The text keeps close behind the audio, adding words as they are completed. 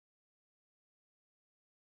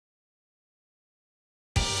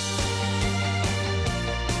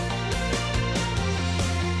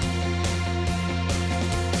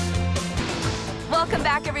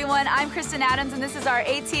back, everyone. I'm Kristin Adams, and this is our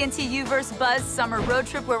AT&T U-verse Buzz summer road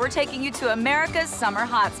trip where we're taking you to America's summer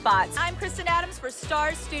hotspots. I'm Kristin Adams for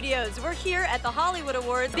Star Studios. We're here at the Hollywood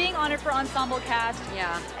Awards, being honored for Ensemble Cast.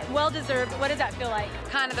 Yeah. Well-deserved. What does that feel like?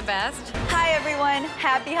 Kind of the best. Hi, everyone.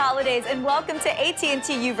 Happy holidays, and welcome to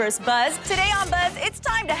AT&T U-verse Buzz. Today on Buzz, it's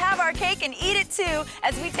time to have our cake and eat it, too,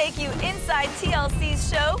 as we take you inside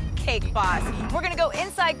TLC's show, Cake Boss. We're gonna go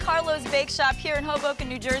inside Carlo's Bake Shop here in Hoboken,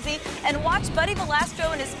 New Jersey, and watch Buddy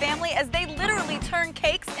Valastro and his family as they literally turn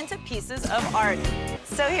cakes into pieces of art.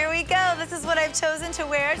 So here we go. This is what I've chosen to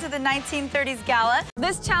wear to the 1930s gala.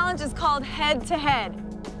 This challenge is called Head to Head.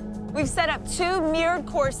 We've set up 2 mirrored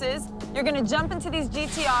courses. You're gonna jump into these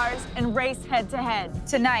GTRs and race head to head.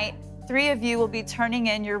 Tonight, 3 of you will be turning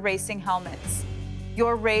in your racing helmets.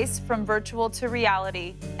 Your race from virtual to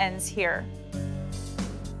reality ends here.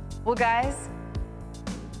 Well, guys,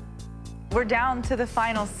 we're down to the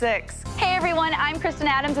final 6. Hey everyone, I'm Kristin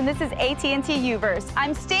Adams and this is AT&T U-verse.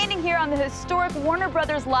 I'm standing here on the historic Warner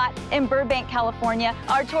Brothers lot in Burbank, California.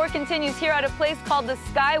 Our tour continues here at a place called the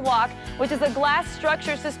Skywalk, which is a glass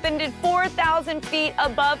structure suspended 4,000 feet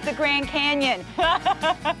above the Grand Canyon.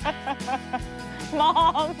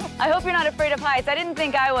 Mom, I hope you're not afraid of heights. I didn't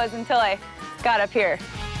think I was until I got up here.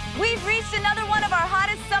 We've reached another one of our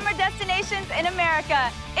hottest summer destinations in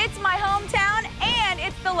America. It's my hometown, and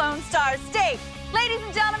it's the Lone Star State. Ladies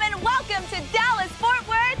and gentlemen, welcome to Dallas-Fort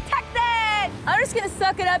Worth, Texas. I'm just gonna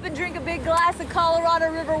suck it up and drink a big glass of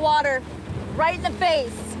Colorado River water right in the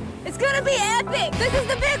face. It's gonna be epic. This is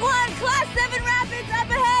the big one, Class 7 Rapids up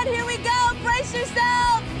ahead. Here we go, brace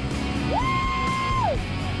yourself. Woo!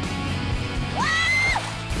 Woo!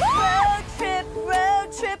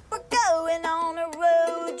 Road trip, we're going on a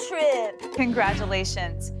road trip.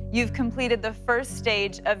 Congratulations. You've completed the first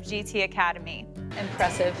stage of GT Academy.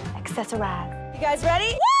 Impressive. Accessorize. You guys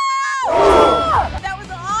ready? Woo! That was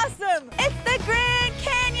awesome. It's the Grand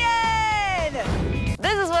Canyon.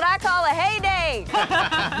 This is what I call a heyday.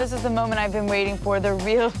 This is the moment I've been waiting for, the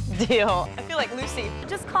real deal. I feel like Lucy.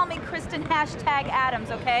 Just call me Kristin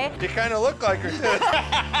 #Adams, okay? You kind of look like her.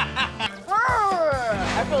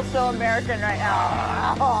 I feel so American right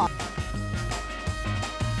now.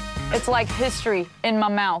 It's like history in my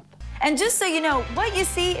mouth. And just so you know, what you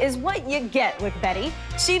see is what you get with Betty.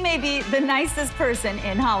 She may be the nicest person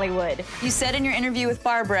in Hollywood. You said in your interview with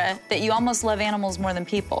Barbara that you almost love animals more than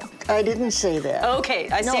people. I didn't say that. Okay,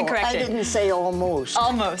 I stand corrected. No, I didn't say almost.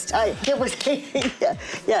 Almost. It was,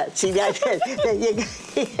 yeah, see,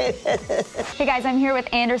 Hey guys, I'm here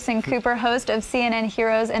with Anderson Cooper, host of CNN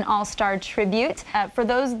Heroes and All-Star Tribute. For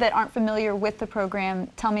those that aren't familiar with the program,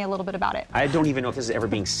 tell me a little bit about it. I don't even know if this is ever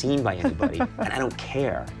being seen by anybody, and I don't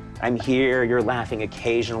care. I'm here, you're laughing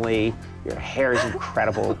occasionally, your hair is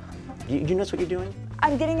incredible. You notice what you're doing?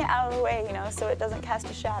 I'm getting it out of the way, you know, so it doesn't cast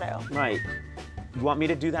a shadow. Right. You want me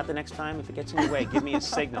to do that the next time? If it gets in the way, give me a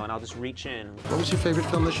signal and I'll just reach in. What was your favorite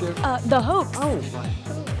film this year? The Hoax. Oh,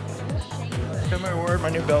 come and wear my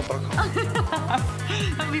new belt buckle.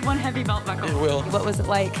 That'll be one heavy belt buckle. It will. What was it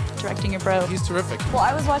like directing your bro? He's terrific. Well,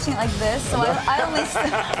 I was watching it like this, so I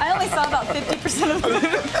only saw about 50% of the movie.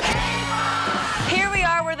 Here we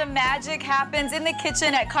are where the magic happens in the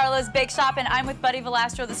kitchen at Carlo's Bake Shop, and I'm with Buddy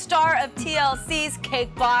Valastro, the star of TLC's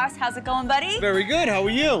Cake Boss. How's it going, buddy? Very good, how are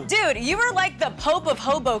you? Dude, you were like the Pope of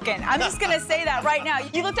Hoboken. I'm just gonna say that right now.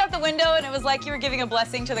 You looked out the window and it was like you were giving a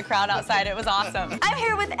blessing to the crowd outside. It was awesome. I'm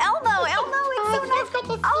here with Elmo. Elmo, it's so nice.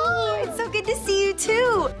 Oh, it's so good to see you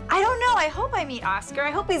too. I don't know, I hope I meet Oscar.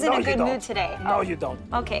 I hope he's in a good mood today. No, you don't.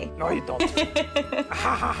 Okay. No, you don't. Can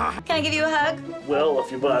I give you a hug? Well,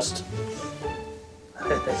 if you must.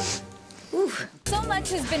 Oof. So much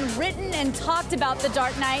has been written and talked about The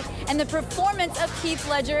Dark Knight and the performance of Heath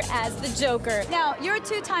Ledger as the Joker. Now, you're a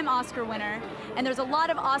 2-time Oscar winner, and there's a lot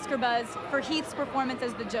of Oscar buzz for Heath's performance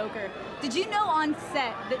as the Joker. Did you know on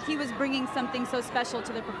set that he was bringing something so special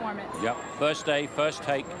to the performance? Yep, first day, first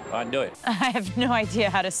take, I knew it. I have no idea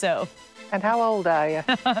how to sew. And how old are you?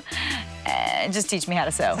 Just teach me how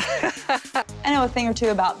to sew. I know a thing or two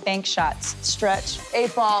about bank shots. Stretch,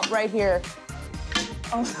 8-ball right here.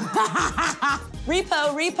 Oh.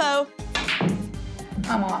 Repo.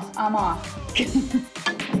 I'm off.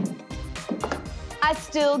 I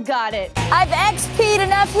still got it. I've XP'd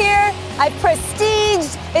enough here. I've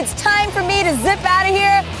prestiged. It's time for me to zip out of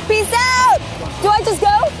here. Peace out. Do I just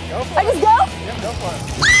go? Go for it. I just go? Yeah, go for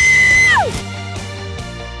it.